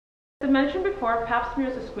As I mentioned before, pap smear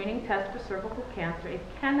is a screening test for cervical cancer. It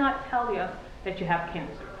cannot tell you that you have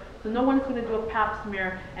cancer. So no one's going to do a pap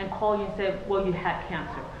smear and call you and say, well, you had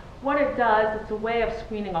cancer. What it does, it's a way of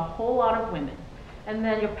screening a whole lot of women. And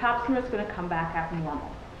then your pap smear is going to come back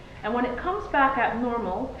abnormal. And when it comes back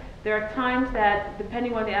abnormal, there are times that,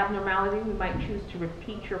 depending on the abnormality, we might choose to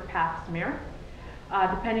repeat your pap smear.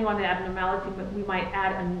 Depending on the abnormality, we might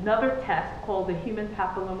add another test called the human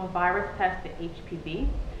papilloma virus test, the HPV.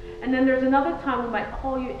 And then there's another time we might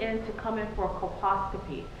call you in to come in for a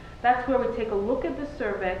colposcopy. That's where we take a look at the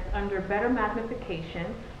cervix under better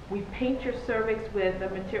magnification. We paint your cervix with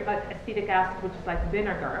acetic acid, which is like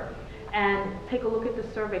vinegar, and take a look at the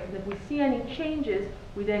cervix. And if we see any changes,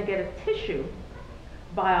 we then get a tissue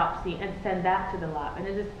biopsy and send that to the lab. And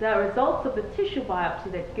it is the results of the tissue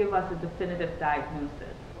biopsy that give us a definitive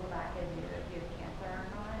diagnosis. Will that give you if you have cancer or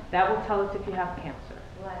not? That will tell us if you have cancer.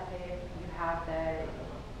 Will that say if you have the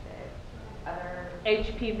other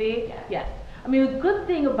HPV? Yes. Yes. I mean, the good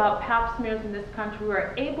thing about pap smears in this country,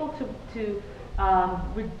 we're able to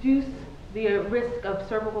reduce the risk of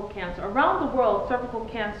cervical cancer. Around the world, cervical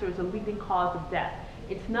cancer is a leading cause of death.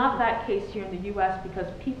 It's not that case here in the U.S. because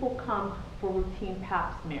people come for routine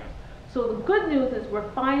pap smears. So the good news is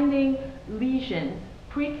we're finding lesions,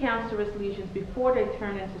 precancerous lesions, before they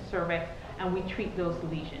turn into cervix, and we treat those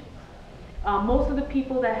lesions. Most of the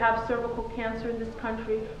people that have cervical cancer in this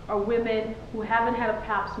country are women who haven't had a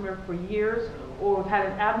pap smear for years or have had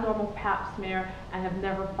an abnormal pap smear and have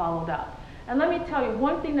never followed up. And let me tell you,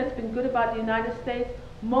 one thing that's been good about the United States,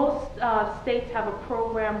 most states have a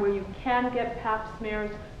program where you can get pap smears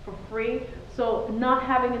for free. So not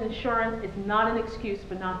having an insurance is not an excuse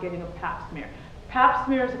for not getting a pap smear. Pap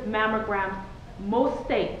smears, mammograms, most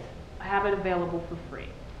states have it available for free.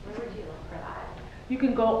 Where would you look for that? You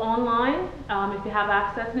can go online if you have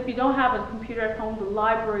access, and if you don't have a computer at home, the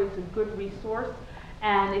library is a good resource.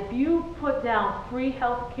 And if you put down free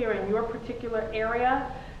health care in your particular area,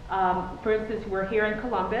 for instance, we're here in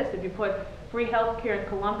Columbus. If you put free health care in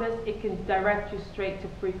Columbus, it can direct you straight to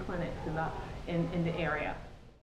free clinics in the area.